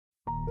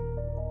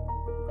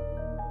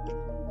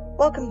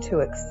Welcome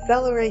to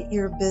Accelerate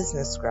Your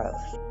Business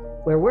Growth,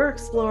 where we're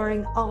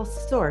exploring all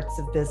sorts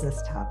of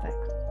business topics.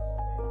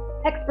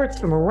 Experts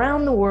from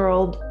around the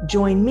world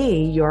join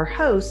me, your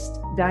host,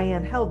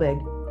 Diane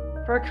Helbig,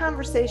 for a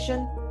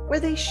conversation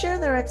where they share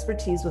their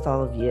expertise with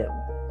all of you.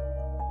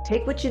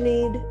 Take what you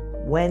need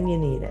when you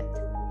need it.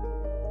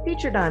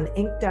 Featured on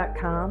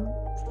Inc.com,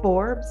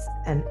 Forbes,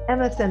 and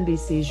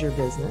MSNBC's Your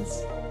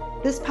Business,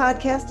 this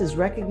podcast is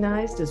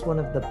recognized as one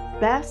of the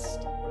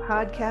best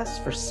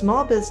podcasts for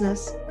small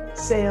business,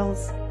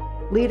 sales,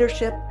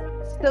 leadership,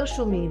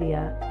 social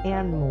media,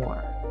 and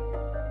more.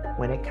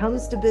 When it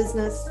comes to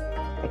business,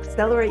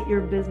 Accelerate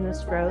Your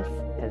Business Growth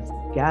has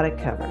got it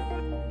covered.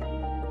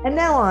 And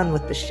now on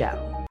with the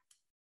show.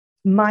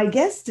 My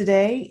guest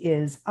today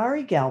is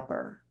Ari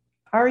Galper.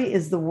 Ari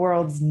is the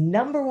world's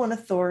 #1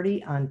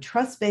 authority on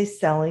trust-based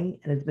selling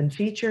and has been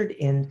featured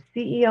in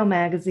CEO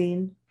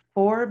Magazine,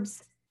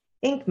 Forbes,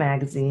 Inc.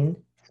 Magazine,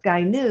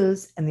 Sky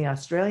News, and the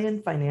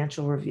Australian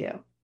Financial Review.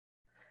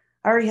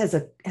 Ari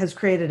has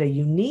created a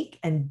unique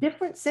and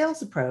different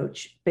sales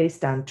approach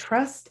based on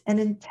trust and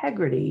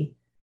integrity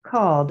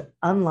called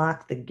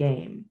Unlock the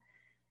Game,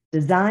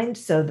 designed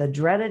so the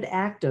dreaded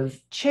act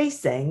of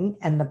chasing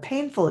and the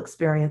painful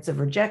experience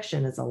of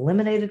rejection is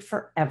eliminated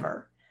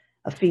forever,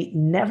 a feat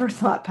never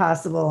thought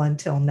possible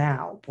until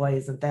now. Boy,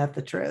 isn't that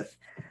the truth.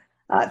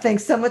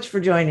 Thanks so much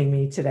for joining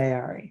me today,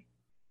 Ari.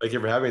 Thank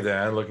you for having me,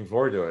 Dan. Looking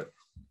forward to it.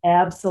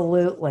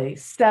 Absolutely.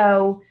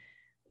 So,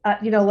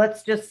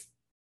 let's just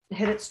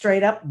hit it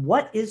straight up.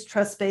 What is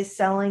trust-based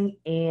selling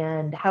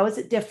and how is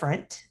it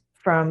different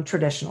from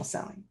traditional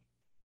selling?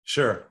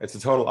 Sure. It's the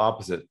total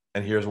opposite.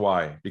 And here's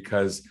why.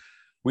 Because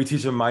we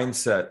teach a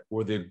mindset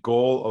where the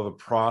goal of the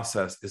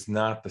process is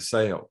not the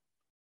sale.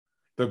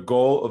 The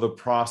goal of the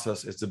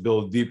process is to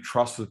build deep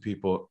trust with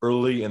people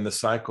early in the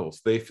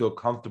cycles. They feel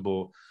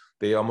comfortable.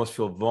 They almost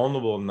feel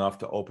vulnerable enough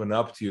to open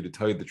up to you, to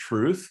tell you the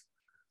truth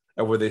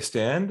of where they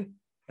stand.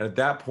 And at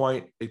that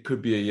point, it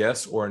could be a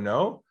yes or a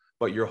no,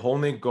 but your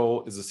only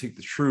goal is to seek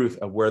the truth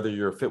of whether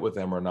you're a fit with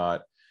them or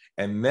not.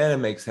 And then it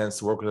makes sense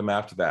to work with them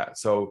after that.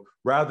 So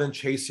rather than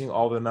chasing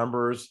all the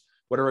numbers,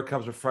 whatever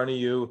comes in front of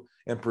you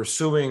and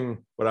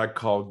pursuing what I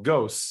call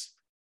ghosts,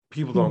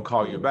 people don't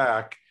call you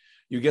back.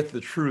 You get to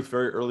the truth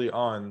very early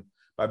on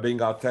by being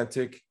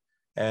authentic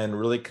and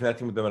really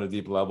connecting with them at a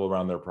deep level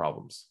around their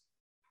problems.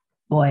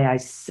 Boy, I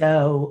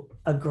so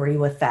agree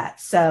with that.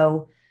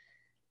 So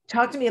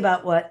talk to me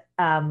about what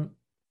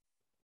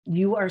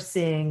you are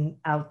seeing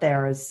out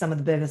there as some of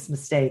the biggest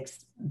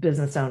mistakes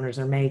business owners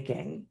are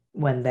making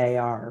when they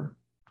are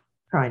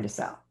trying to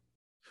sell.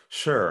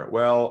 Sure.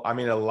 Well, I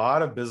mean, a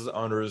lot of business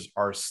owners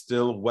are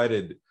still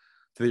wedded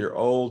to their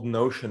old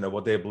notion of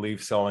what they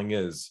believe selling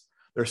is.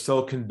 They're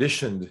still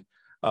conditioned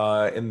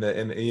in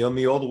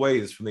the old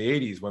ways from the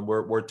 80s when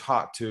we're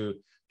taught to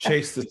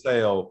chase the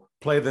sale,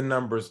 play the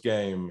numbers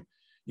game,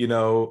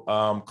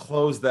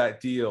 close that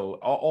deal.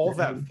 All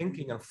that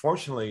thinking,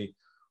 unfortunately,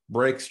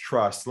 breaks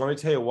trust. Let me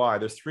tell you why.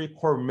 There's 3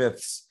 core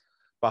myths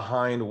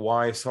behind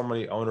why so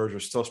many owners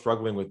are still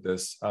struggling with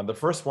this. The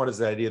first one is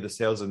the idea of the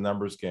sales and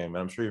numbers game. And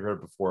I'm sure you've heard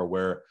it before,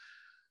 where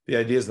the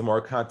idea is the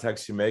more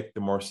contacts you make, the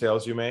more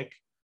sales you make.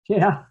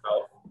 Yeah.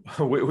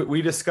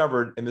 We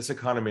discovered in this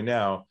economy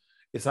now,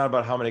 it's not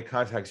about how many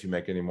contacts you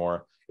make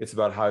anymore. It's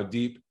about how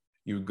deep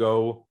you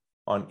go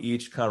on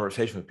each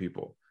conversation with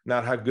people,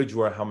 not how good you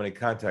are, how many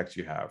contacts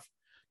you have.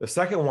 The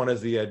second one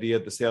is the idea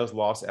of the sales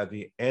loss at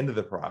the end of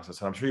the process.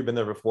 And I'm sure you've been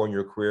there before in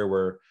your career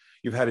where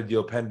you've had a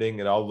deal pending,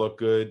 it all looked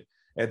good.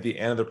 At the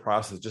end of the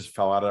process, just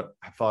fell out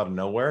of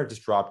nowhere,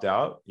 just dropped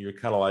out. You're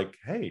kind of like,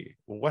 hey,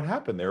 well, what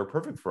happened? They were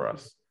perfect for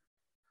us.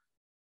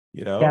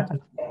 Definitely.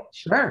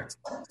 Sure.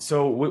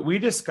 So we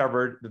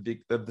discovered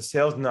that the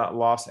sales not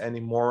lost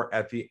anymore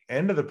at the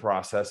end of the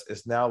process.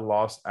 Is now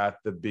lost at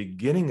the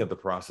beginning of the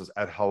process,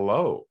 at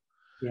hello.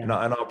 Yeah. And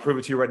I'll prove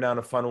it to you right now in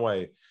a fun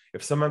way.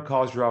 If someone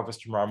calls your office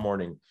tomorrow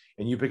morning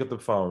and you pick up the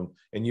phone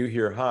and you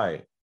hear,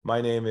 hi, my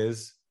name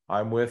is,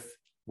 I'm with,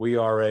 we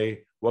are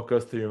a, what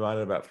goes through your mind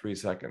in about 3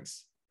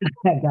 seconds?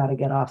 I got to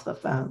get off the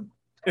phone.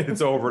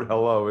 It's over at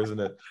hello, isn't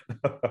it?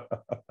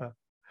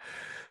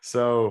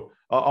 So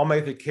I'll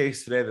make the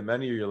case today that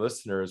many of your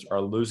listeners are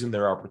losing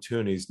their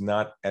opportunities,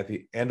 not at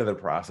the end of the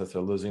process,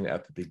 they're losing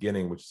at the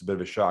beginning, which is a bit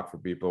of a shock for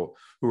people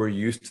who are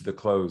used to the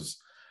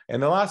close.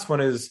 And the last one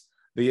is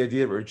the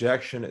idea of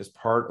rejection is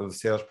part of the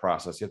sales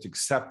process. You have to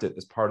accept it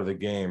as part of the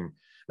game.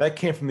 That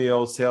came from the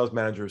old sales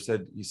manager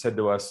who said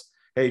to us,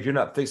 hey, if you're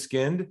not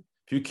thick-skinned,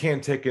 if you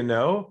can't take a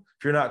no,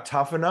 if you're not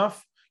tough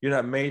enough, you're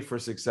not made for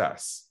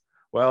success.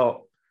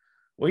 Well,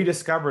 we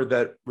discovered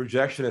that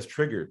rejection is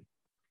triggered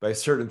by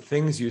certain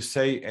things you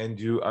say and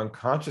do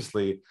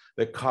unconsciously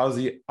that cause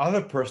the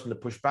other person to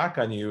push back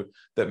on you,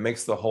 that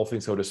makes the whole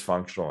thing so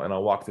dysfunctional. And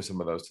I'll walk through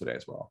some of those today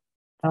as well.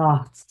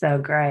 Oh, so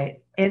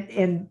great.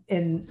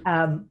 In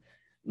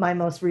my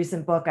most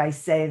recent book, I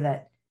say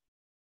that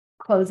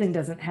closing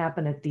doesn't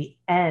happen at the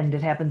end,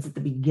 it happens at the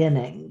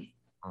beginning.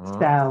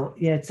 So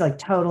it's like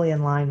totally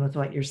in line with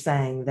what you're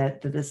saying,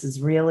 that this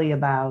is really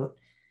about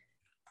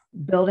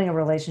building a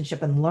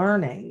relationship and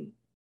learning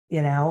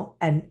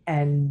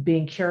and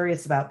being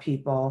curious about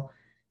people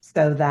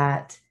so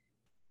that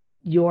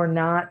you're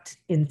not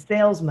in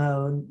sales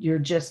mode, you're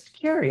just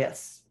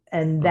curious.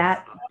 And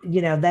that,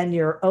 then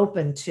you're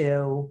open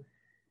to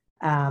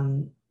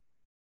um,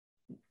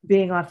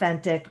 being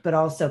authentic, but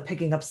also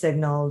picking up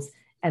signals,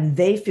 and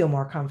they feel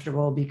more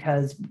comfortable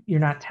because you're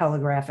not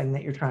telegraphing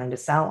that you're trying to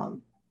sell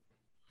them.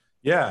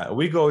 Yeah,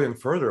 we go in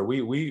further.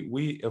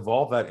 We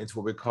evolve that into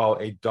what we call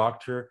a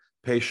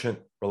doctor-patient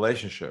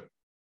relationship,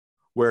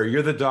 where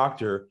you're the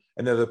doctor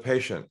and they're the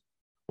patient.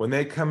 When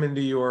they come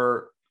into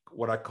your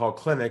what I call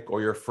clinic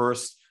or your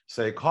first,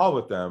 say, call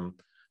with them,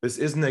 this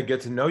isn't a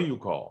get to know you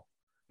call.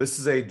 This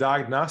is a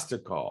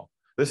diagnostic call.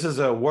 This is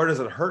a where does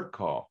it hurt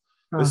call.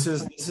 This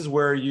is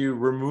where you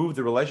remove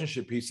the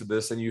relationship piece of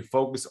this and you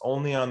focus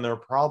only on their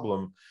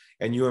problem,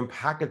 and you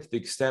unpack it to the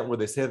extent where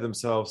they say to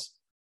themselves,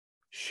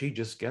 she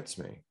just gets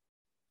me.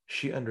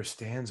 She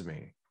understands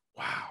me.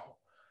 Wow,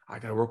 I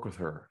got to work with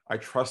her. I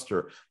trust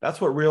her. That's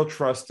what real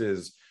trust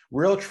is.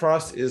 Real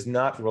trust is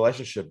not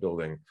relationship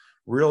building.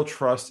 Real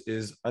trust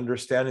is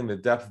understanding the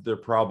depth of their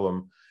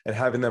problem and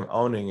having them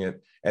owning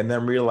it and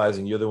them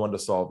realizing you're the one to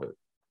solve it.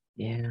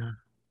 Yeah.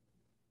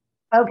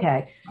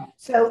 Okay.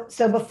 So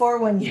before,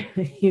 when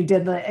you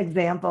did the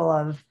example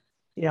of,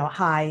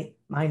 hi,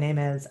 my name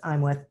is,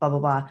 I'm with blah, blah,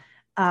 blah.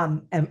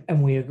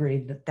 And we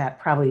agreed that that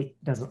probably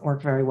doesn't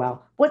work very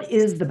well. What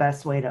is the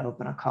best way to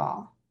open a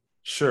call?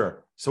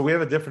 Sure. So we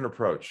have a different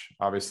approach,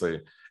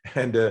 obviously.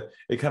 And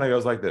it kind of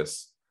goes like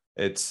this.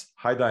 It's,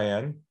 hi,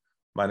 Diane.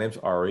 My name's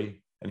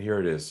Ari, and here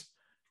it is.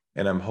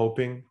 And I'm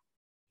hoping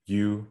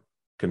you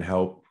can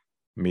help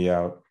me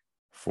out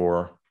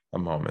for a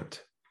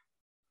moment.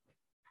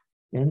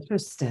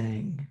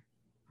 Interesting.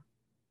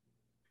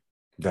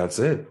 That's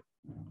it.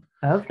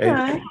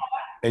 Okay.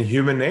 And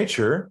human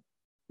nature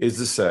is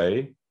to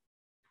say,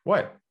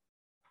 what?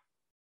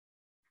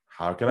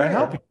 How can I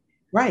help you?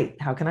 Right.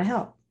 How can I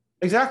help?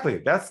 Exactly.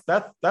 That's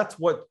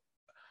what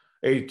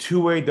a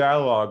two-way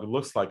dialogue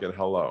looks like at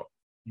hello.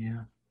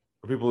 Yeah.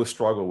 For people who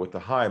struggle with the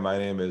hi, my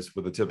name is,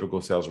 with a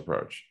typical sales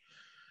approach.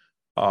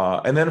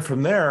 And then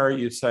from there,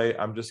 you'd say,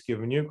 I'm just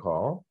giving you a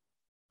call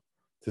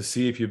to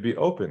see if you'd be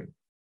open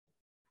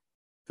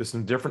to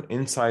some different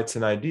insights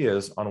and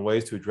ideas on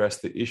ways to address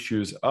the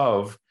issues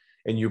of,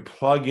 and you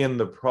plug in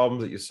the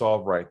problems that you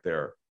solve right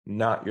there,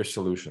 not your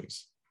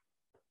solutions.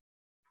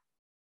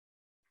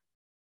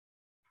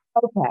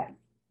 Okay.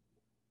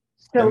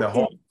 So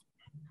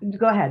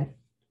go ahead.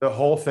 The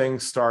whole thing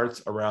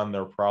starts around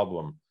their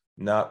problem,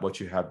 not what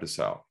you have to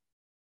sell.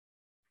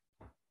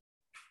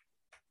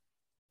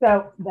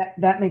 So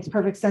that makes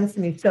perfect sense to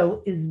me.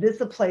 So is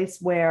this a place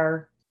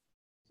where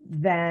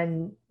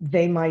then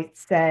they might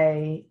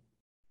say,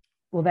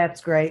 well,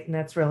 that's great and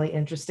that's really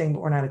interesting,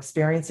 but we're not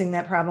experiencing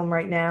that problem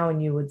right now?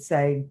 And you would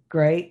say,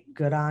 great,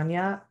 good on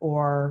ya?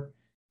 Or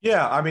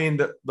yeah, I mean,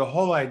 the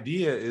whole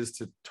idea is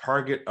to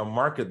target a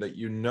market that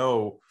you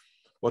know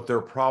what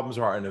their problems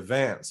are in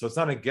advance. So it's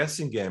not a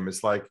guessing game.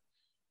 It's like,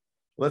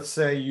 let's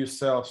say you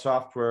sell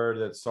software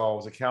that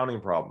solves accounting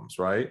problems,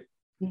 right?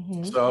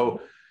 Mm-hmm. So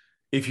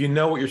if you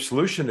know what your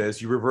solution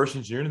is, you reverse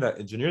engineer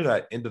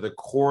that into the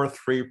core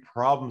 3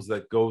 problems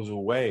that goes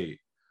away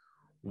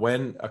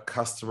when a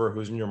customer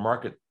who's in your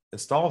market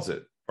installs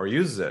it or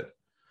uses it.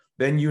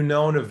 Then you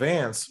know in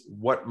advance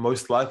what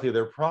most likely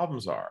their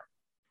problems are.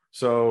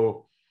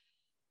 So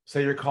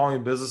say you're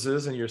calling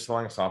businesses and you're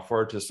selling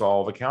software to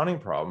solve accounting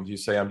problems. You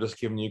say, I'm just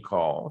giving you a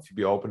call. If you'd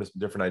be open to some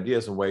different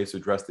ideas and ways to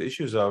address the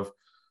issues of,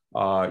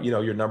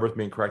 your numbers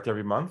being correct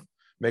every month,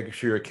 making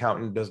sure your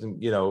accountant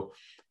doesn't,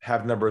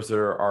 have numbers that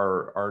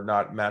are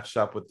not matched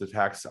up with the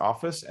tax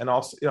office. And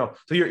also,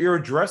 so you're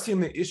addressing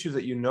the issues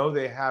that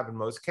they have in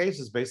most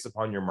cases based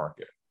upon your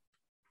market.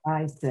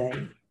 I see.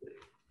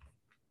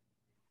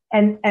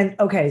 And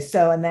okay,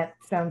 so, and that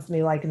sounds to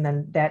me like, and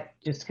then that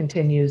just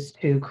continues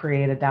to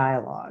create a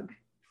dialogue.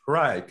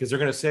 Right, because they're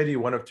going to say to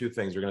you one of 2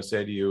 things. They're going to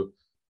say to you,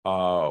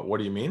 what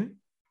do you mean?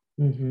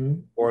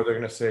 Mm-hmm. Or they're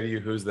going to say to you,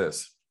 who's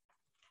this?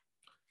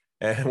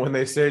 And when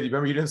they say,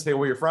 remember, you didn't say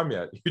where you're from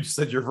yet. You just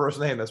said your first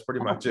name. That's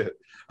pretty much it.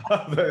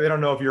 They don't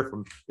know if you're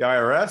from the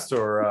IRS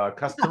or a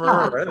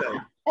customer or anything.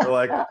 They're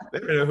like, they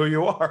don't know who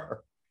you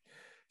are.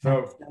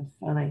 So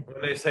when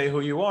they say who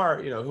you are,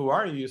 who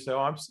are you? You say,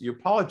 oh, you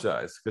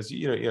apologize because,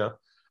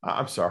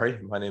 I'm sorry.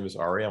 My name is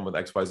Ari. I'm with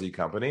XYZ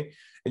company.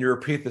 And you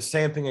repeat the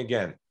same thing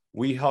again.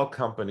 We help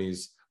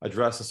companies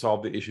address and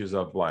solve the issues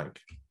of blank.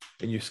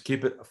 And you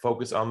keep it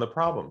focused on the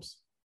problems.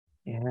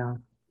 Yeah.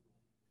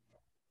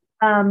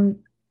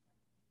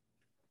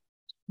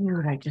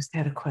 I just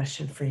had a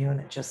question for you and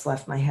it just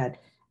left my head.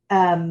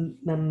 I know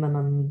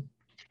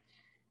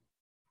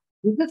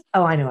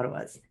what it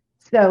was.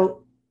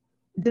 So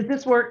does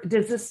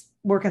this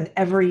work in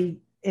every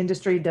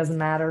industry? Doesn't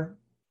matter?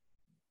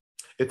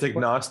 It's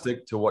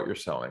agnostic to what you're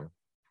selling.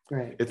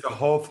 Right. It's a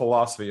whole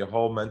philosophy, a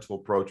whole mental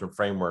approach and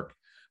framework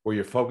where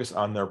you focus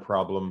on their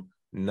problem,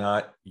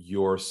 not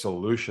your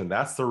solution.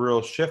 That's the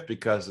real shift,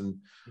 because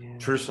in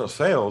traditional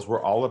sales,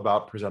 we're all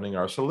about presenting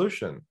our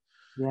solution.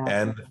 Yeah.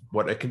 and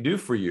what it can do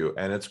for you.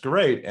 And it's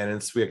great.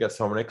 And we get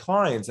so many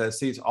clients, and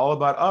see, it's all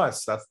about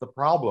us. That's the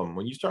problem.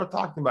 When you start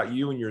talking about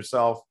you and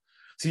yourself,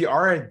 see,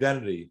 our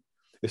identity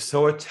is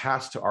so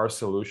attached to our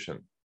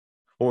solution.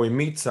 When we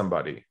meet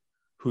somebody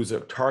who's a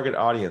target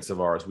audience of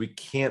ours, we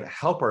can't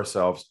help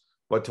ourselves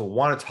but to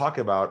want to talk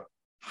about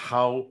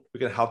how we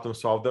can help them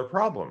solve their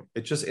problem.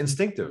 It's just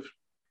instinctive.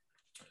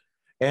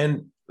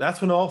 And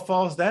that's when it all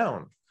falls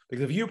down.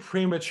 Because if you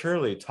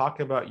prematurely talk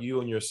about you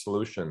and your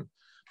solution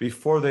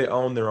before they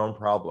own their own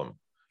problem,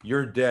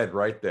 you're dead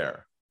right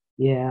there.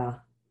 Yeah.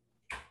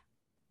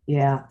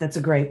 Yeah, that's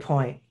a great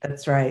point.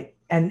 That's right.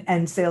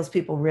 And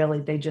salespeople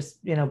really, they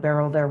just,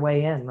 barrel their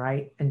way in,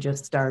 right? And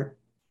just start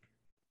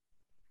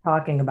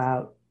talking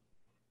about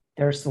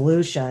their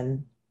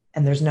solution,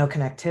 and there's no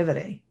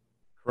connectivity.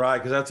 Right,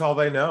 because that's all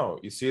they know.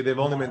 You see, they've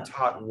only been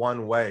taught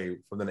one way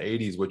from the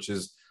 80s, which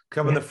is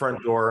come in the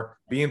front door,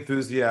 be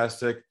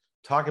enthusiastic,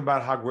 talk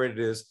about how great it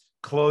is,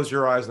 close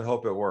your eyes and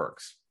hope it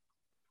works.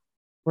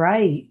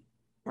 Right.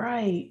 All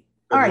right,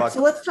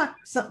 so let's talk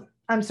some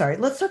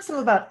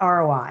about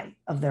ROI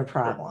of their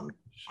problem.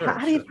 Sure.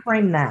 How do you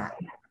frame that?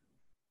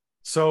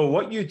 So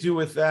what you do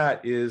with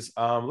that is,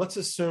 let's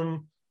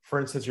assume, for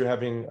instance, you're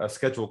having a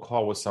scheduled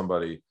call with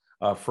somebody,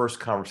 first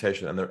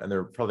conversation, and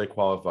they're probably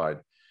qualified,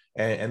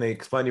 and they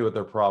explain to you what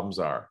their problems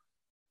are.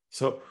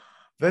 So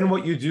then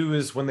what you do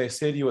is, when they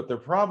say to you what their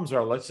problems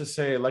are, let's just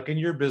say, like in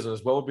your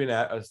business, what would be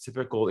a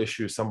typical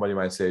issue somebody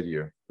might say to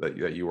you that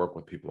you work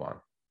with people on?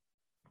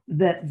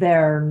 That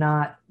they're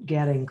not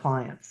getting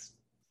clients.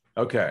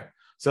 Okay.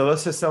 So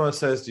let's say someone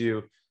says to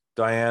you,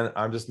 Diane,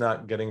 I'm just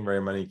not getting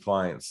very many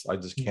clients. I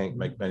just can't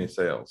make many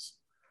sales.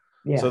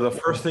 Yeah. So the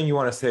first thing you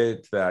want to say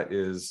to that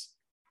is,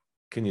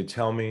 can you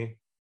tell me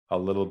a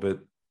little bit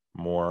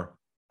more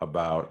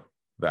about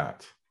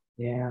that?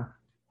 Yeah.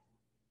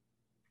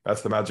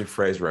 That's the magic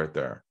phrase right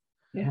there.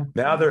 Yeah.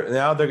 Now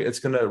it's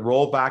going to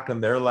roll back in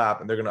their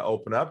lap, and they're going to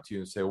open up to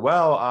you and say,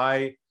 well,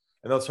 and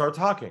they'll start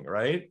talking,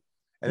 right?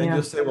 And then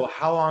you'll say, well,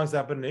 how long has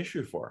that been an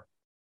issue for?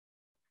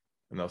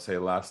 And they'll say,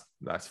 last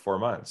 4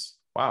 months.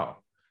 Wow.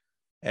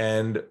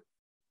 And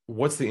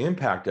what's the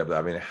impact of that?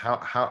 I mean,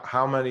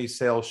 how many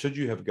sales should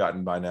you have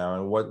gotten by now?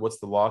 And what's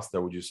the loss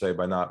there, would you say,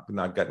 by not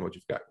getting what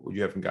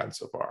you haven't gotten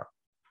so far?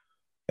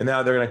 And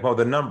now they're going to come up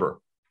with a number,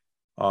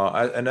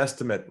 an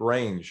estimate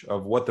range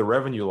of what the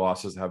revenue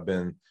losses have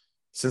been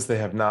since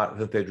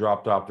they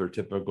dropped off their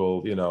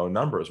typical,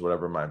 numbers,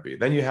 whatever it might be.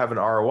 Then you have an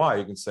ROI.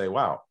 You can say,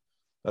 wow,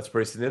 that's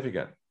pretty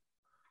significant.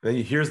 And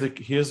then here's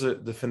a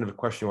definitive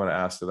question you want to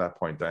ask at that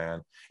point,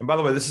 Diane. And by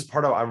the way, this is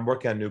I'm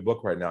working on a new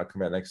book right now,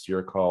 coming out next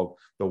year, called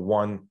The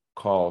One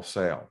Call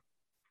Sale.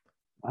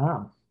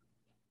 Wow.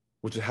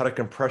 Which is how to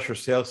compress your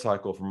sales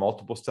cycle from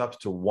multiple steps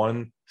to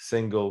one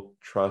single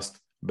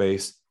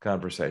trust-based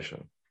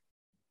conversation,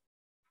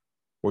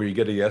 where you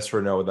get a yes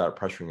or no without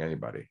pressuring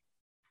anybody.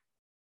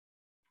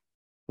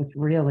 Which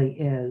really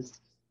is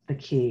the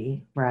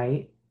key,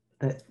 right?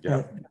 That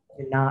you're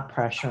not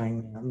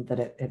pressuring them, that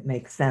it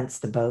makes sense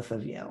to both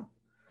of you.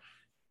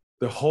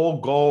 The whole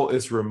goal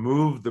is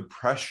remove the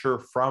pressure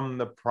from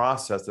the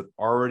process that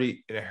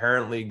already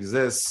inherently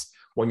exists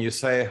when you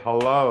say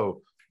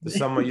hello to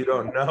someone you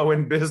don't know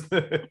in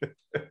business.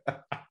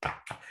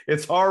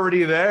 It's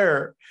already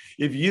there.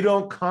 If you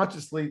don't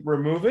consciously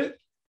remove it,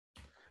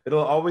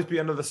 it'll always be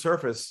under the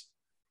surface,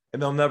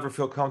 and they'll never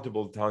feel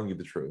comfortable telling you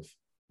the truth.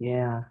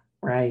 Yeah,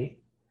 right.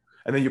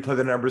 And then you play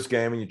the numbers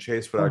game, and you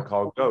chase what I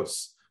call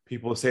ghosts.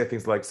 People say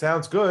things like,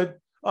 sounds good.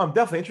 Oh, I'm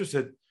definitely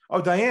interested.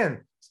 Oh,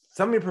 Diane,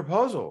 send me a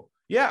proposal.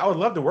 Yeah, I would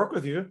love to work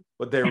with you,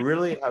 but they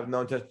really have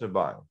no intention of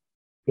buying.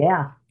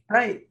 Yeah,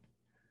 right.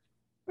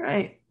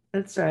 Right.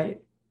 That's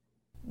right.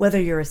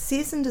 Whether you're a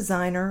seasoned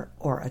designer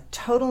or a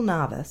total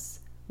novice,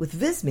 with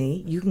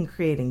Visme, you can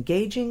create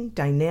engaging,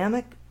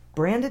 dynamic,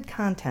 branded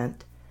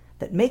content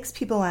that makes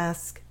people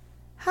ask,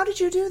 how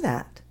did you do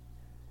that?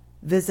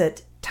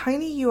 Visit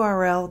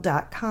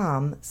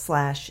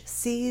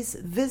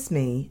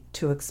tinyurl.com/seesvisme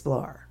to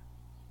explore.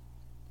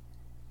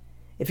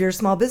 If you're a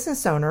small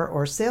business owner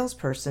or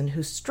salesperson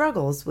who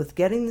struggles with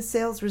getting the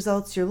sales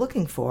results you're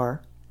looking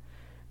for,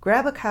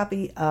 grab a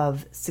copy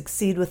of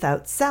Succeed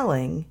Without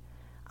Selling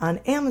on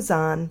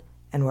Amazon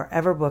and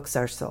wherever books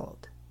are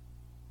sold.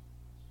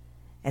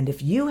 And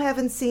if you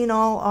haven't seen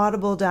all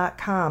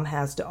Audible.com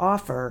has to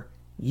offer,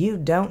 you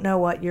don't know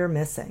what you're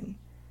missing.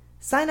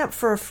 Sign up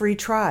for a free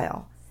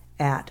trial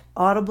at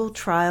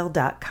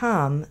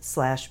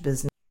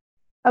audibletrial.com/business.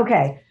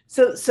 Okay,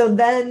 so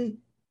then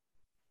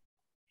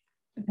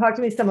talk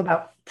to me some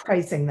about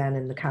pricing then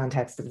in the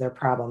context of their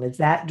problem. Is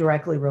that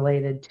directly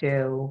related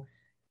to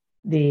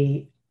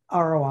the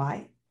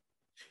ROI?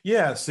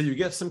 Yeah, so you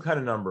get some kind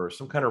of number,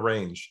 some kind of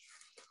range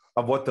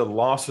of what the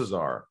losses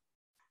are.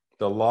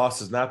 The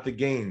losses, not the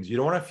gains. You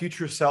don't want to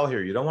future sell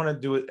here. You don't want to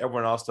do what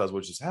everyone else does,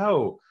 which is,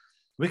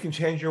 we can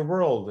change your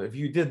world. If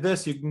you did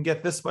this, you can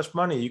get this much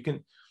money. You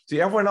can see,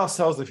 everyone else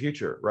sells the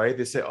future, right?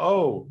 They say,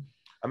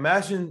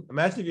 imagine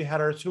if you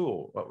had our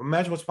tool.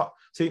 Imagine what's possible.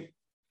 See,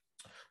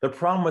 the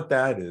problem with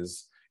that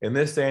is, in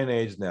this day and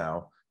age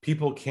now,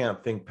 people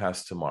can't think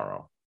past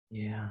tomorrow.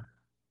 Yeah.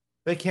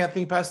 They can't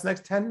think past the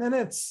next 10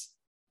 minutes.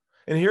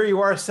 And here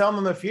you are selling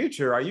them the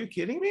future. Are you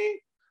kidding me?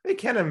 They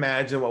can't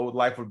imagine what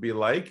life would be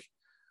like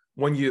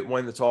when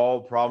it's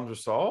all problems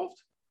are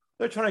solved.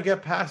 They're trying to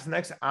get past the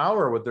next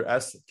hour with their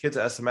kids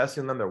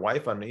SMSing them, their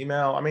wife on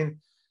email. I mean,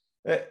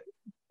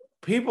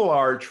 people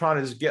are trying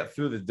to just get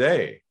through the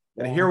day.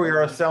 And here we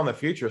are selling the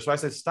future. So I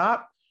said,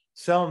 stop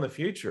selling the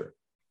future.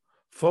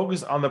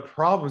 Focus on the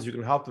problems you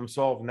can help them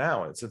solve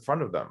now. It's in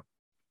front of them.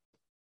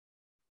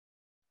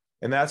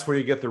 And that's where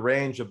you get the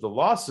range of the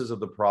losses of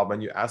the problem.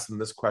 And you ask them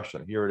this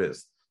question. Here it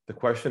is. The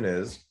question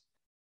is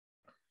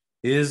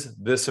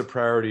this a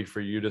priority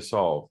for you to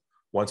solve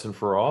once and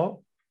for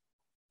all?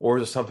 Or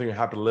is it something you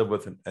have to live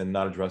with and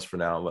not address for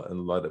now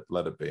and let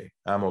it be?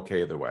 I'm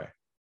okay either way.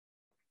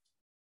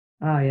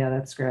 Oh, yeah,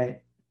 that's great.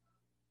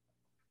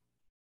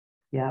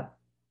 Yeah.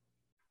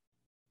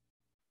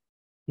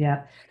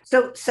 Yeah.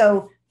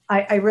 So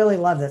I really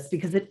love this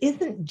because it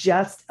isn't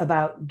just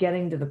about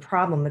getting to the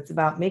problem. It's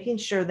about making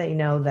sure they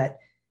know that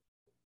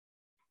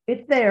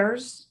it's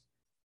theirs.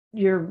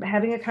 You're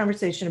having a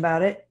conversation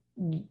about it.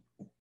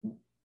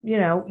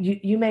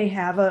 You may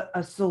have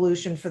a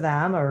solution for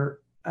them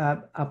or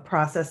a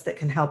process that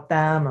can help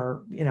them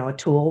or, a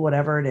tool,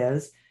 whatever it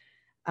is.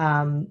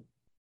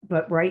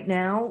 But right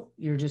now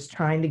you're just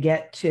trying to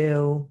get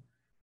to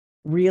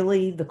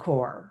really the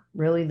core,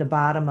 really the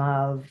bottom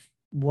of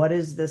what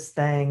is this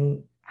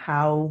thing?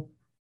 How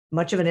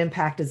much of an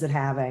impact is it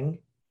having?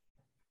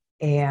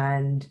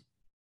 And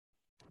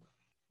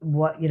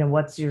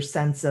what's your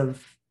sense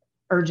of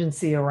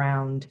urgency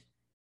around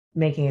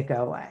making it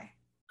go away?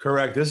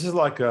 Correct. This is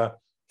like a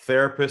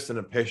therapist and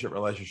a patient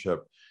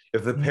relationship.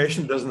 If the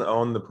patient doesn't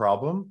own the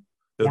problem,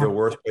 they're the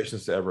worst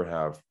patients to ever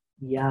have.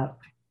 Yeah.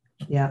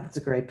 Yeah. That's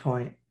a great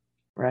point.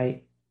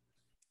 Right.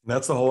 And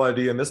that's the whole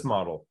idea in this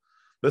model.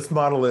 This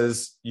model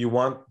is you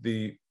want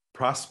the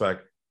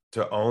prospect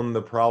to own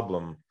the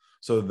problem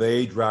so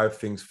they drive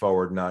things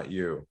forward, not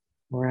you.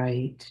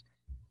 Right.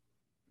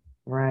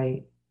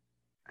 Right.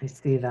 I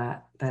see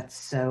that. That's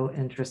so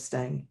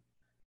interesting.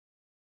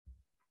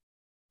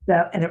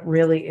 And it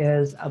really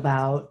is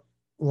about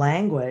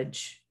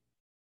language,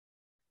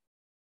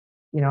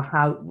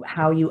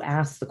 how you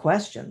ask the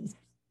questions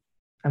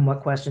and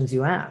what questions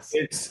you ask.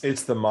 It's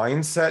the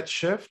mindset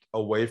shift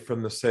away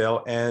from the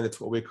sale, and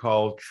it's what we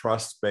call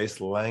trust-based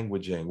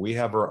languaging. We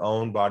have our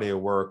own body of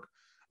work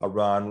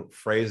around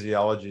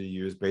phraseology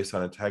used based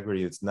on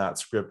integrity. It's not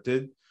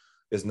scripted,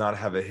 does not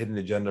have a hidden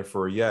agenda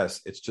for a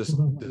yes. It's just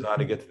designed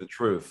to get to the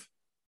truth.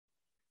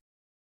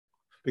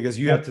 Because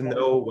you have to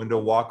know when to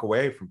walk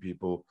away from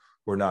people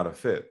who are not a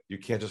fit. You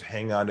can't just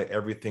hang on to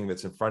everything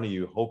that's in front of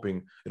you,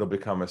 hoping it'll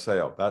become a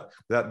sale.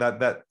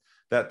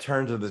 That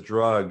turns into this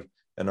drug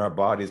in our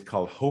bodies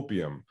called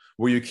hopium,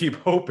 where you keep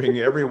hoping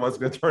everyone's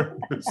going to turn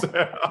into a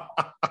sale.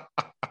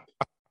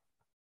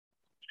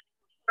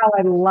 Oh,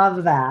 I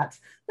love that.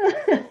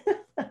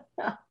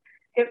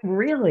 It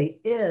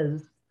really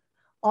is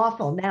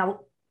awful.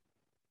 Now,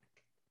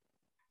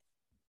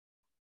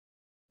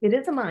 it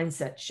is a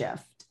mindset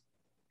shift.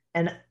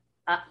 And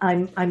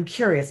I'm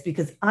curious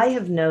because I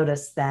have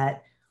noticed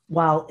that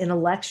while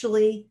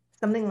intellectually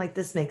something like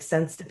this makes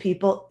sense to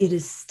people, it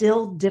is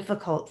still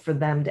difficult for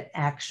them to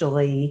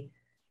actually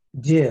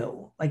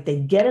do. Like they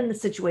get in the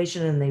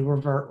situation and they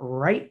revert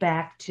right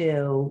back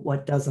to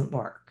what doesn't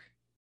work.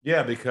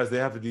 Yeah, because they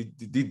have to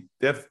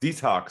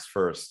detox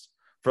first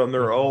from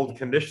their old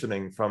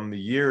conditioning, from the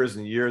years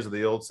and years of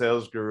the old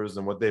sales gurus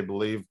and what they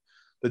believe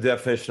the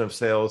definition of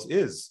sales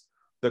is.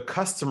 The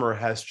customer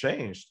has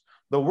changed.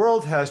 The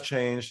world has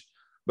changed,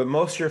 but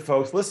most of your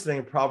folks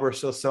listening probably are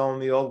still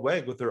selling the old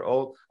way with their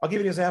old. I'll give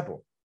you an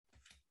example.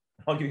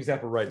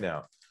 Right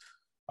now.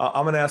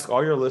 I'm going to ask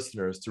all your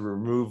listeners to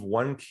remove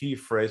one key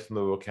phrase from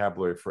the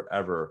vocabulary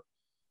forever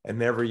and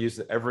never use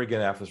it ever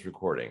again after this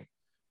recording.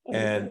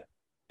 And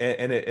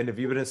if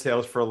you've been in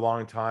sales for a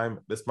long time,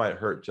 this might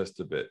hurt just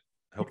a bit.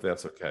 Hopefully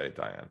that's okay,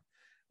 Diane.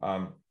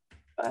 I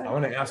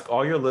want to ask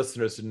all your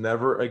listeners to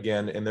never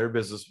again in their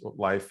business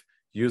life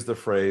use the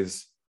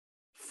phrase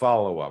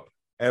follow up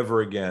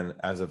ever again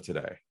as of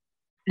today.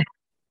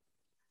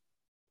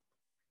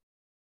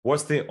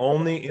 What's the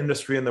only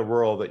industry in the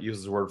world that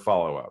uses the word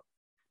follow up?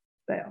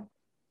 Sale.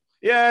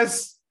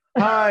 Yes.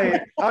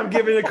 Hi, I'm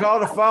giving you a call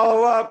to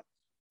follow up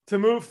to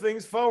move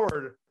things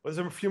forward. There's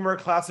a few more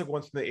classic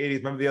ones from the 80s.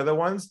 Remember the other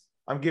ones?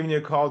 I'm giving you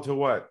a call to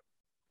what?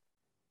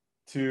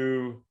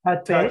 To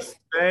touch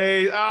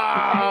base.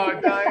 Oh,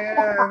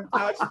 Diane,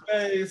 touch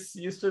base.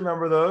 You used to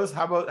remember those.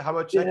 How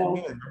about checking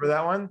in? Remember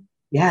that one?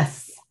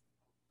 Yes.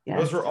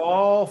 Those are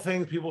all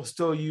things people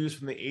still use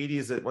from the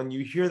 80s that when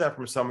you hear that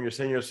from someone, you're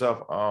saying to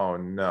yourself, oh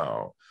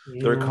no,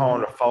 they're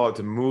calling to follow up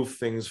to move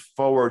things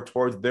forward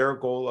towards their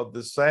goal of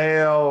the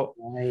sale.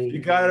 Right. You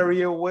got to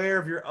be aware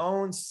of your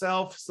own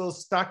self still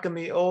stuck in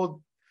the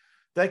old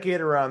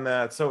decade around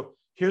that. So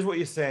here's what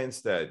you say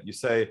instead. You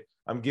say,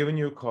 I'm giving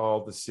you a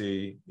call to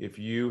see if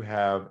you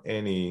have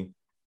any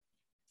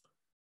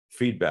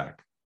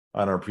feedback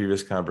on our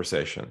previous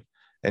conversation,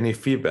 any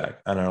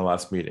feedback on our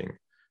last meeting,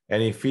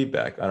 any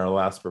feedback on our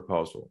last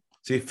proposal.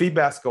 See,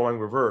 feedback's going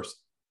reverse,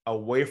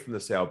 away from the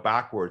sale,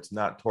 backwards,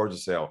 not towards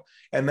the sale.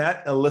 And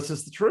that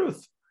elicits the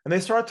truth. And they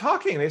start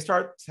talking. They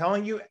start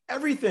telling you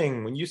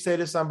everything. When you say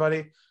to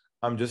somebody,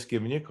 I'm just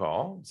giving you a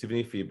call, see if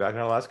any feedback in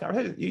our last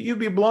conversation, you'd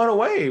be blown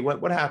away.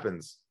 What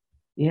happens?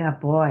 Yeah,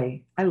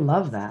 boy, I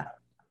love that.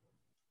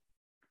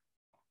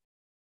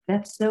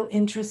 That's so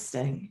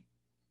interesting.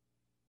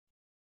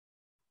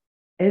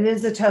 It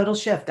is a total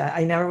shift.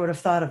 I never would have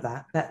thought of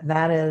that.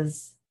 That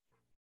is,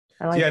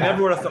 I like that. I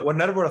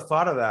never would have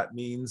thought of that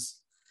means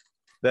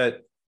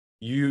that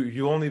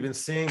you only been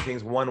seeing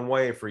things one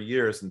way for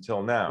years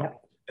until now.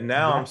 Yep. And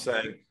now I'm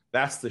saying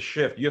that's the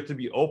shift. You have to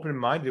be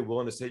open-minded,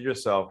 willing to say to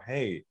yourself,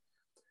 hey,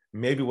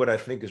 maybe what I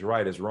think is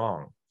right is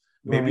wrong.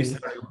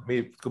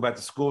 Maybe go back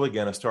to school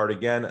again and start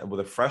again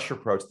with a fresh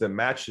approach that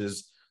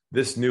matches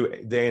this new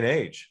day and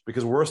age,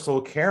 because we're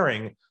still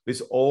carrying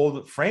these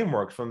old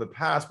frameworks from the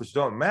past, which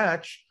don't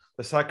match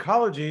the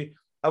psychology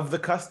of the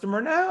customer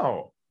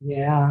now.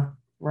 Yeah,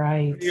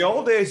 right. In the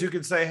old days, you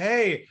could say,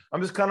 hey,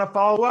 I'm just kind of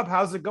follow up.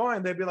 How's it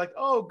going? They'd be like,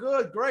 oh,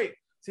 good, great.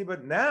 See,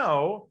 but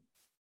now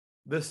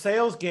the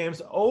sales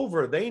game's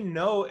over. They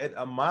know it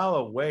a mile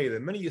away. The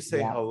minute you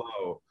say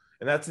hello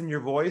and that's in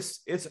your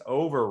voice, it's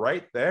over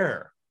right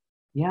there.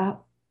 Yeah.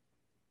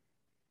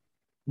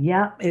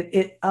 Yeah.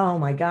 Oh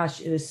my gosh,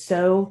 it is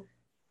so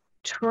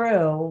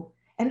true.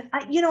 And I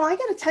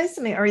got to tell you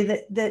something, Ari,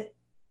 that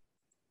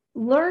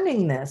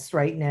learning this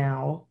right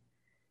now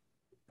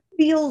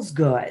feels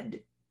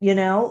good,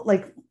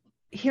 like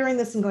hearing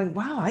this and going,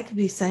 wow, I could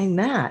be saying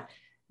that.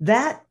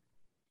 That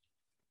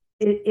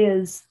it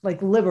is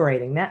like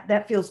liberating.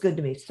 That feels good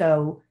to me.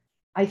 So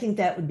I think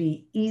that would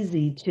be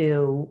easy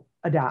to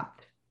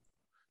adopt.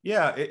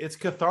 Yeah, it's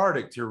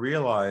cathartic to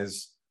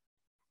realize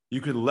you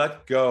could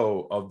let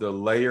go of the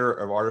layer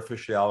of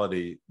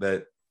artificiality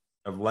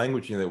of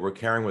languaging that we're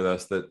carrying with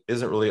us that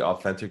isn't really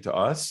authentic to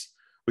us.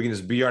 We can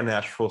just be our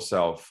natural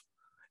self.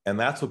 And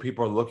that's what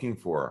people are looking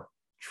for.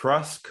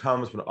 Trust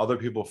comes when other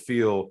people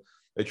feel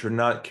that you're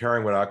not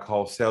carrying what I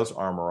call sales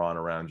armor on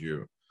around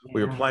you. Yeah.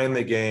 Where you're playing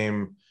the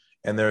game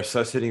and they're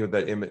associating with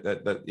that image,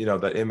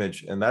 that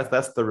image. And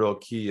that's the real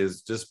key,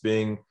 is just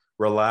being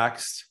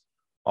relaxed,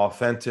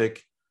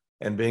 authentic,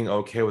 and being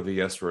okay with a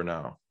yes or a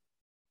no.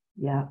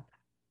 Yeah.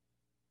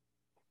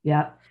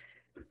 Yeah.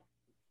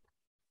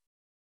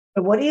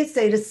 But what do you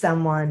say to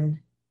someone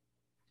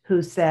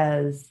who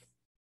says,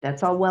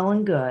 that's all well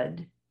and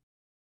good,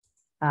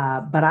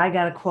 but I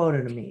got a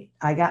quota to meet.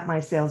 I got my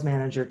sales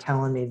manager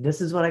telling me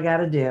this is what I got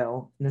to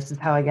do, and this is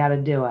how I got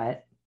to do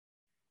it.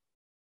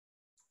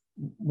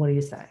 What do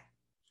you say?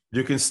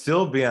 You can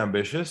still be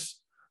ambitious.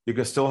 You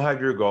can still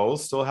have your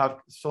goals, still have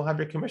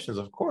your commissions,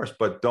 of course,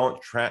 but don't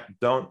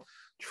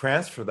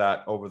transfer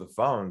that over the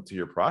phone to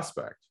your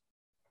prospect.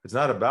 It's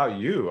not about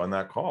you on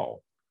that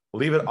call.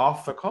 Leave it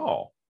off the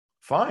call.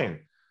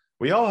 Fine.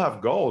 We all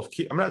have goals.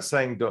 I'm not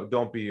saying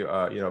don't be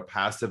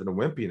passive and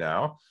wimpy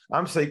now.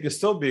 I'm saying you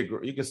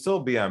can still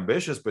be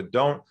ambitious, but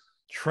don't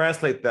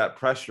translate that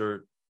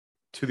pressure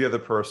to the other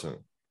person.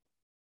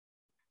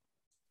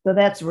 So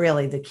that's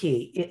really the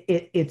key.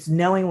 It's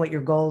knowing what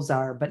your goals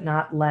are, but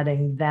not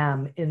letting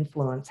them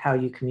influence how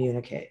you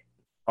communicate.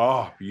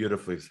 Oh,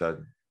 beautifully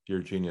said. You're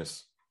a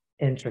genius.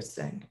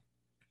 Interesting.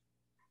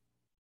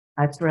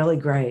 That's really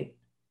great.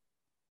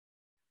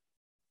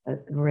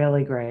 That's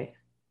really great.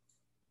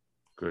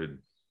 Good.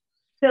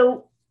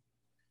 So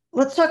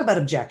let's talk about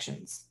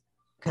objections,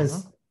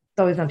 because it's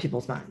always on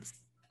people's minds.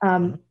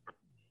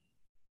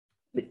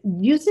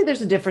 You say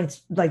there's a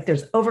difference, like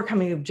there's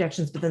overcoming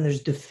objections, but then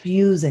there's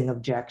diffusing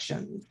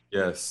objections.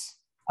 Yes.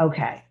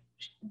 Okay.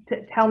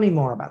 Tell me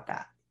more about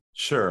that.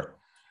 Sure.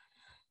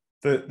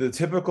 The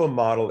typical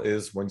model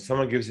is when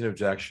someone gives you an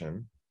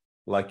objection,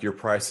 like your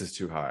price is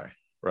too high,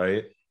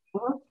 right?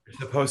 You're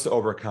supposed to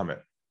overcome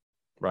it,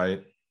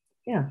 right?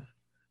 Yeah.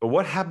 But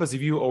what happens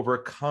if you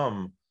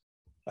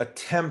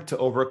attempt to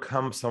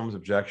overcome someone's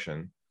objection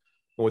and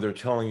what they're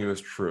telling you is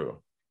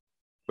true,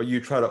 but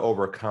you try to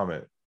overcome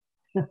it?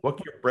 What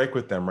can you break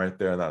with them right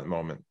there in that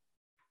moment?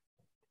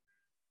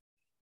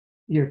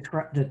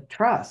 The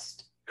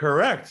trust.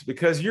 Correct,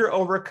 because you're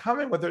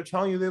overcoming what they're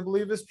telling you they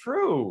believe is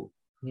true.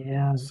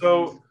 Yeah.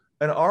 So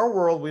in our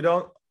world, we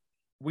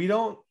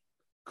don't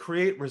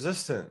create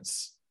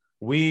resistance.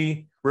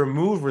 We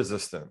remove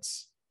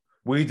resistance.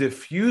 We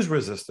diffuse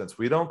resistance.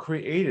 We don't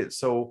create it.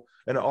 So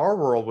in our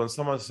world, when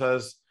someone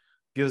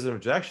gives an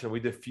objection, we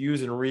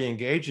diffuse and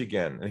re-engage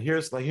again. And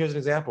here's an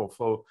example.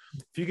 So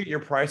if you get your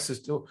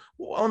prices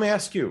let me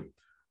ask you,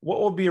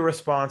 what would be a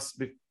response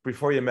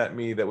before you met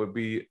me that would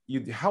be,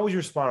 how would you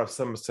respond if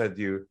someone said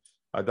to you,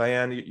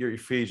 Diane, your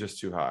fee is just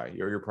too high,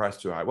 your price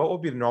too high? What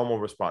would be the normal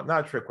response?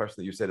 Not a trick question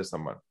that you say to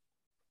someone.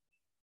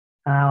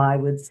 I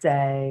would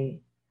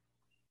say,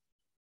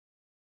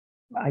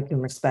 I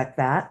can respect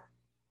that.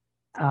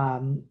 I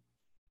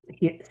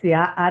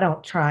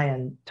don't try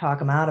and talk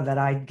them out of it.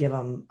 I give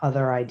them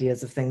other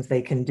ideas of things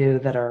they can do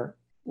that are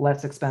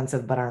less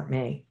expensive, but aren't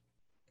me.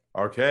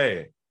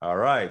 Okay. All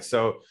right.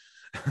 So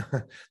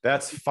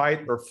that's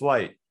fight or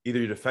flight. Either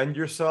you defend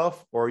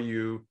yourself or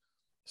you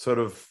sort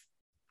of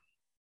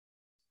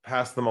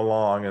pass them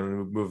along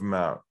and move them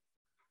out,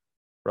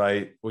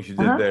 right? What you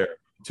did Uh-huh. there,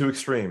 two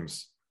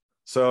extremes.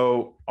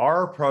 So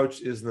our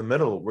approach is in the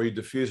middle where you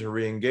diffuse and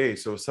re-engage.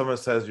 So if someone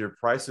says your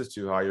price is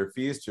too high, your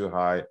fee is too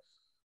high,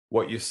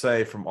 what you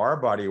say from our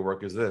body of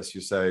work is this.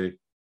 You say,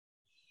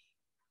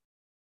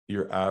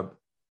 you're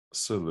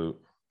absolutely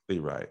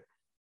right.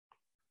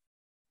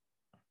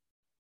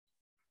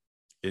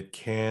 It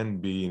can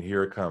be, and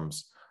here it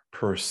comes,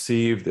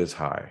 perceived as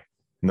high.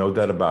 No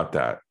doubt about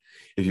that.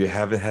 If you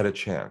haven't had a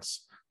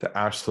chance to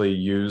actually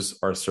use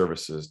our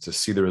services to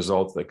see the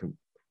results that can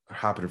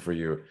happen for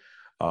you,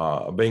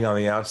 being on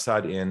the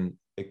outside in,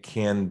 it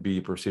can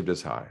be perceived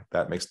as high.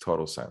 That makes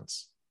total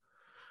sense.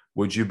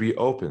 Would you be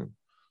open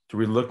to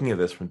re-looking at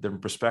this from a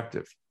different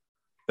perspective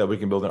that we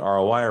can build an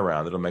ROI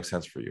around that'll make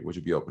sense for you? Would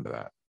you be open to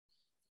that?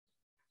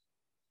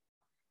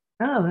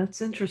 Oh, that's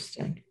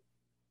interesting.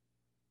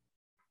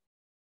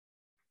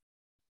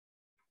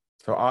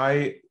 So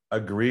I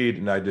agreed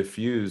and I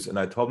diffused and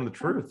I told them the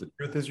truth. The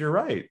truth is, you're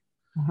right.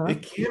 Uh-huh.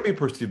 It can be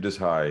perceived as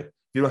high.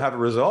 You don't have a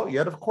result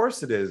yet. Of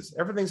course it is.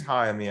 Everything's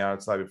high on the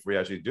outside before you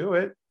actually do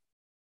it.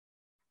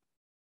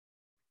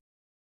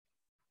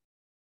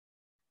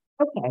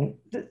 Okay.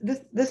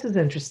 This is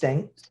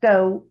interesting.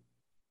 So,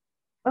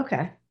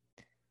 okay.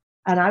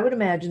 And I would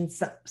imagine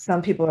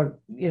some people are,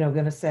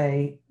 going to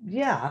say,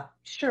 yeah,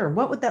 sure.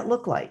 What would that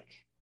look like?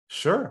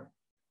 Sure.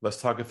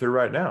 Let's talk it through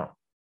right now.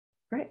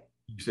 Right.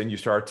 And you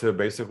start to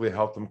basically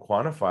help them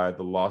quantify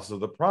the losses of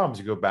the problems.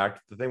 You go back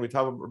to the thing we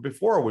talked about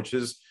before, which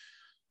is,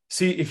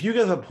 see, if you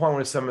get to the point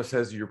where someone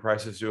says your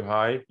price is too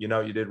high, you know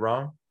what you did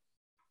wrong?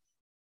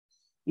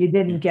 You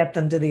didn't get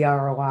them to the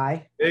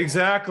ROI.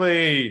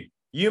 Exactly.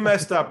 You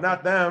messed up,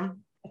 not them.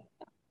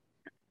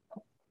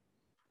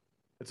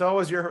 It's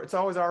always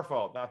our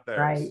fault, not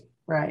theirs.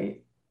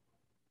 Right.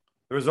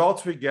 The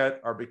results we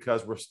get are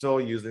because we're still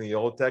using the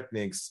old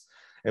techniques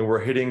and we're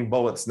hitting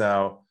bullets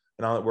now,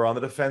 and we're on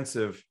the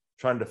defensive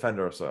trying to defend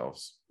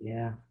ourselves.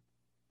 Yeah.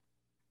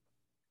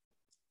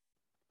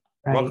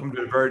 Right. Welcome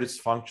to a very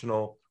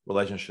dysfunctional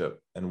relationship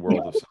and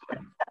world of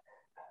selling.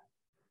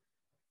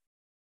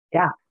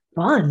 Yeah.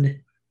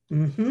 Fun.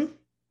 Mm-hmm.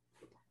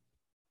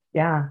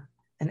 Yeah.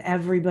 And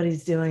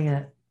everybody's doing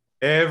it.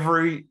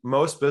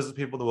 Most business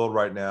people in the world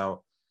right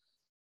now,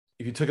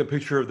 if you took a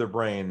picture of their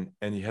brain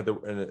and you had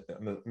in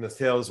the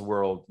sales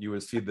world, you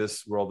would see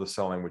this world of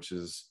selling, which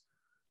is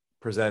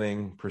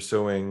presenting,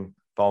 pursuing,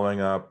 following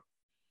up,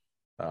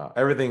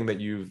 everything that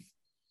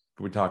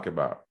we talk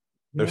about.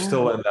 They're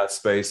still in that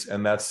space,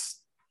 and that's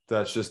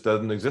just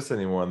doesn't exist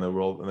anymore in the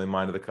world, in the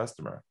mind of the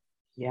customer.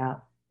 Yeah.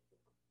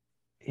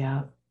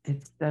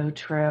 It's so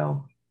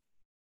true.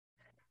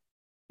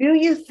 Do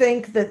you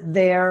think that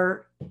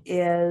there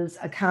is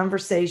a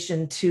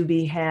conversation to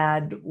be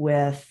had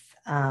with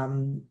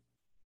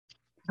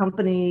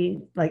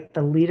company, like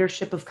the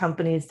leadership of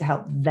companies, to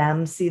help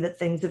them see that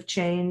things have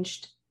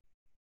changed?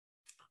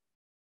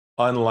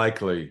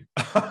 Unlikely.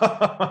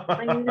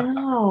 I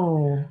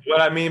know.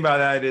 What I mean by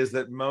that is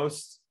that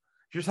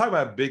if you're talking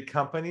about big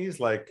companies,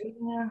 like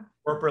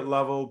corporate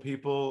level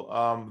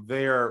people,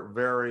 they are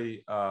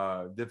very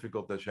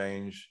difficult to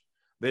change.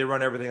 They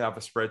run everything off a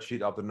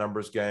spreadsheet, off the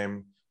numbers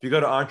game. If you go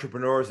to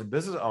entrepreneurs and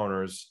business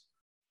owners,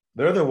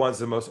 they're the ones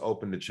that are most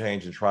open to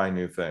change and trying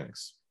new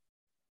things.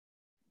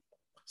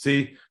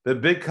 See, the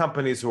big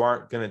companies who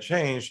aren't going to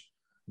change,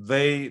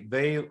 they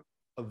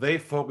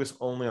focus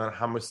only on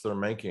how much they're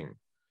making,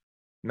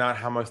 not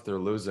how much they're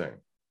losing.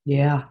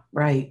 Yeah,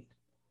 right.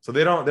 So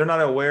they're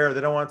not aware.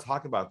 They don't want to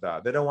talk about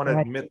that. They don't want to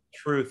admit the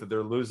truth that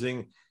they're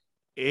losing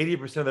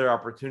 80% of their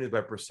opportunities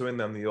by pursuing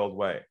them the old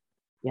way.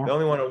 Yeah. They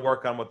only want to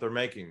work on what they're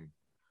making,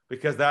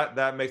 because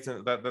that makes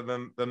them,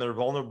 then they're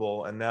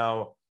vulnerable, and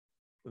now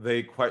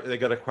they got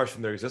to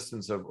question their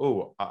existence of,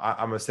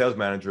 I'm a sales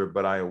manager,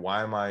 but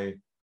why am I?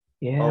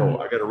 Yeah.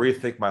 I got to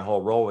rethink my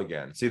whole role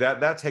again. See,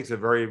 that takes a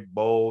very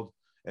bold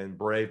and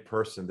brave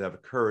person to have the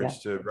courage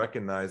to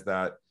recognize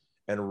that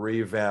and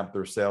revamp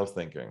their sales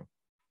thinking.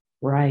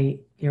 Right.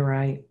 You're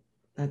right.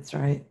 That's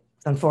right.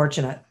 It's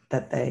unfortunate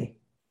that I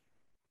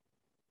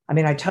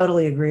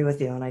totally agree with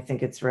you. And I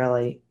think it's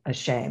really a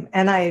shame.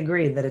 And I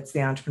agree that it's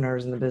the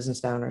entrepreneurs and the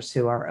business owners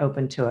who are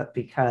open to it,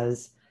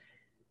 because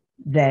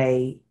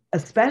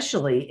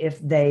especially if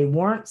they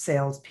weren't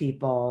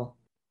salespeople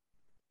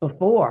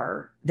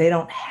before, they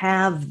don't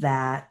have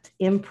that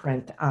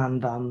imprint on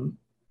them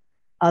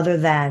other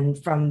than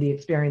from the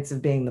experience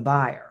of being the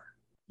buyer.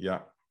 Yeah.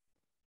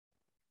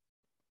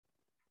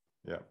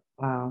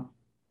 Wow.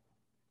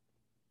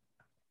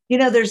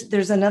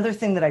 There's another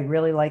thing that I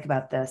really like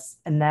about this,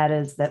 and that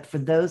is that for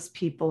those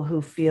people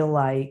who feel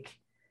like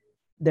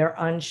they're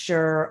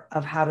unsure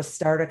of how to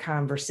start a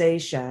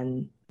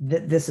conversation,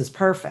 this is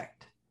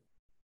perfect.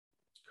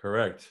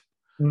 Correct.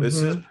 Mm-hmm.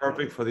 This is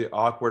perfect for the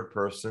awkward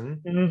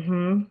person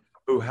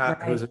who's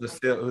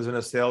in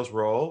a sales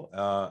role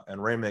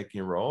and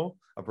rainmaking role,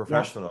 a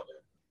professional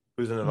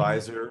who's an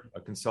advisor,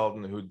 a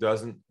consultant who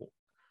doesn't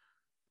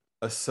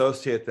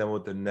associate them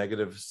with the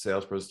negative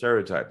salesperson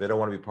stereotype. They don't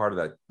want to be part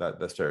of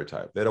that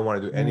stereotype. They don't want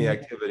to do any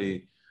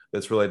activity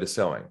that's related to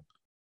selling.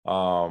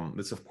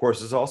 This, of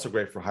course, is also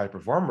great for high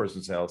performers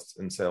in sales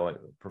and selling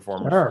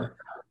performers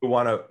who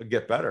want to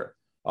get better.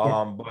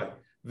 But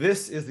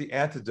this is the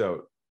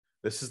antidote.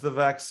 This is the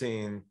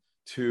vaccine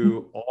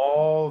to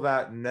all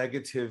that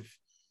negative,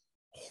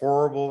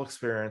 horrible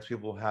experience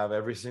people have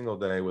every single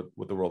day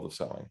with the world of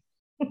selling.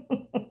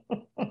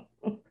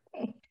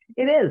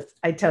 It is.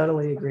 I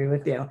totally agree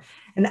with you.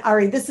 And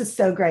Ari, this is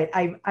so great.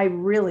 I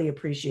really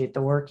appreciate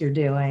the work you're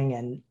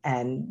doing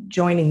and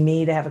joining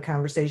me to have a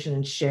conversation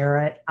and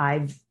share it.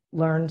 I've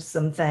learned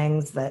some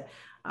things that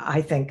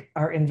I think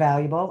are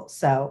invaluable.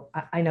 So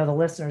I know the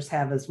listeners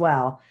have as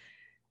well.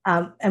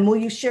 And will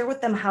you share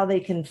with them how they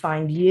can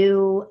find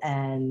you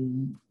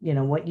and,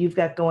 what you've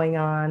got going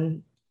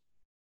on?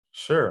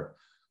 Sure.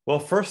 Well,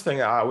 first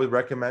thing I would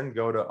recommend,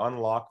 go to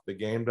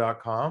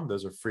unlockthegame.com.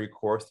 There's a free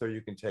course there.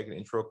 You can take an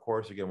intro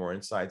course to get more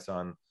insights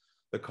on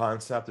the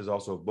concept. There's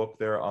also a book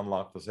there,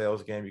 Unlock the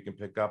Sales Game, you can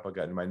pick up. I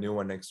got my new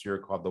one next year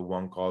called The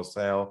One Call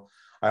Sale.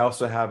 I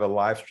also have a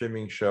live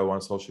streaming show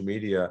on social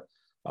media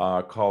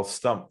called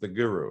Stump the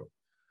Guru,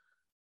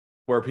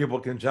 where people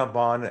can jump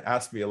on and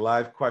ask me a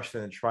live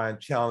question and try and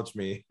challenge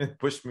me and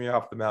push me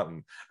off the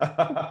mountain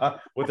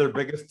with their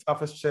biggest,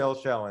 toughest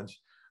sales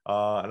challenge.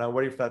 And I'm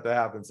waiting for that to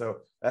happen. So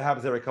that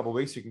happens every couple of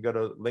weeks. You can go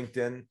to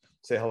LinkedIn,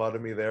 say hello to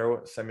me there,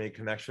 send me a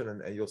connection,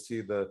 and you'll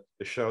see the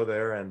show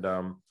there. And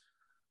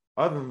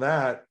other than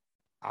that,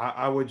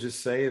 I would just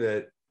say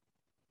that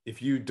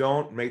if you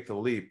don't make the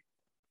leap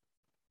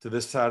to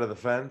this side of the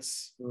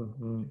fence,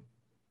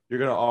 you're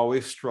going to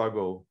always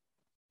struggle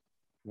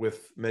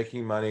with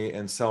making money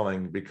and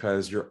selling,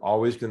 because you're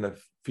always going to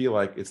feel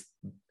like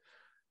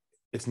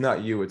it's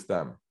not you, it's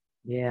them.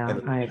 Yeah.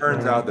 And it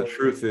turns out the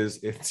truth is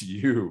it's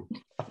you.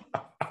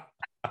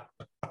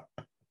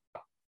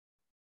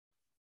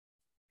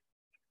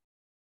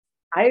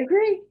 I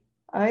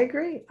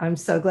agree. I'm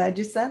so glad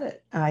you said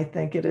it. I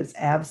think it is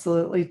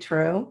absolutely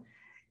true.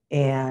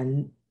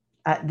 And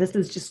this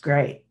is just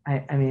great.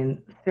 I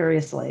mean,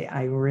 seriously,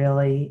 I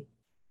really,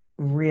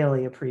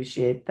 really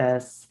appreciate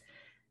this.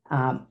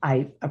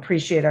 I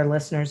appreciate our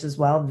listeners as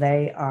well.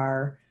 They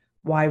are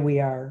why we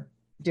are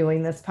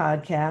doing this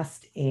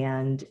podcast.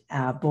 And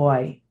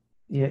boy,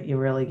 you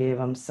really gave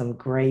them some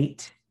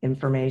great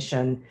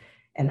information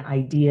and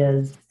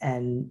ideas.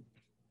 And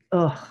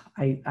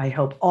I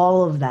hope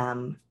all of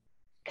them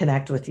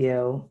connect with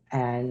you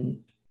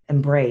and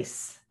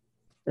embrace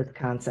this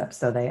concept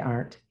so they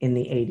aren't in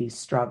the 80s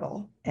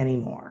struggle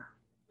anymore.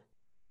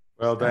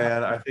 Well,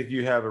 Diane, I think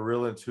you have a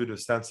real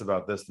intuitive sense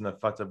about this, and the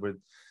fact that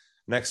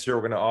next year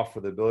we're going to offer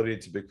the ability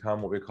to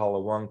become what we call a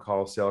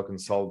one-call sale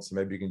consultant. So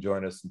maybe you can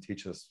join us and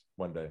teach us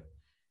one day.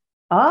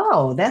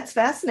 Oh, that's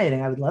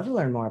fascinating. I would love to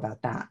learn more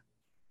about that.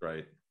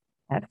 Right.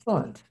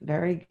 Excellent.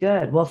 Very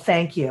good. Well,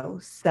 thank you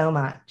so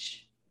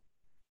much.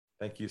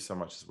 Thank you so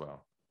much as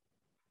well.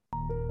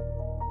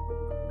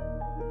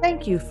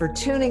 Thank you for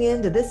tuning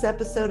in to this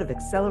episode of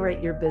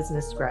Accelerate Your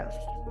Business Growth,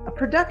 a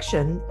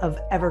production of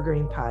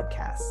Evergreen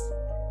Podcasts.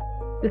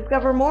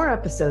 Discover more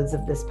episodes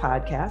of this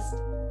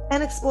podcast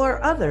and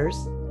explore others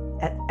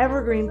at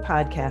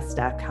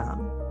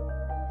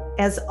evergreenpodcast.com.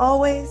 As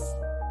always,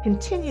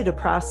 continue to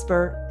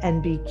prosper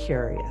and be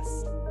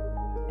curious.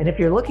 And if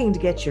you're looking to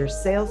get your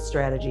sales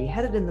strategy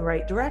headed in the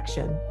right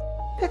direction,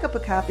 pick up a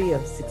copy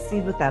of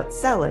Succeed Without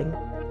Selling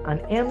on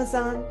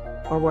Amazon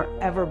or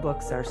wherever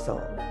books are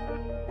sold.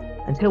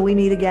 Until we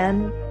meet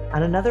again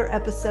on another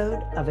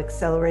episode of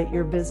Accelerate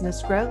Your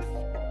Business Growth,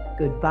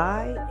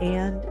 goodbye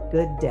and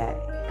good day.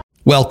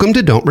 Welcome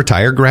to Don't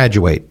Retire,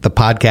 Graduate, the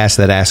podcast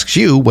that asks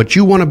you what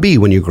you want to be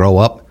when you grow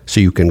up so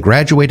you can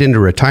graduate into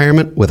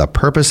retirement with a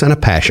purpose and a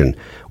passion,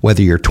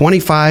 whether you're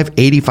 25,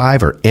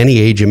 85, or any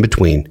age in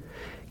between.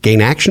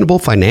 Gain actionable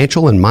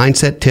financial and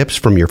mindset tips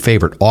from your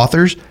favorite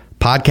authors,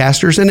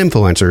 podcasters, and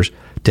influencers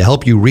to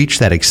help you reach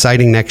that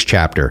exciting next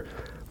chapter.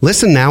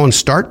 Listen now and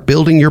start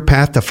building your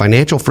path to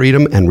financial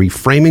freedom and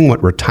reframing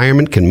what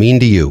retirement can mean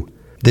to you.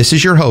 This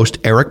is your host,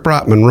 Eric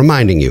Brotman,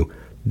 reminding you,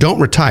 don't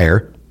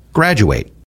retire, graduate.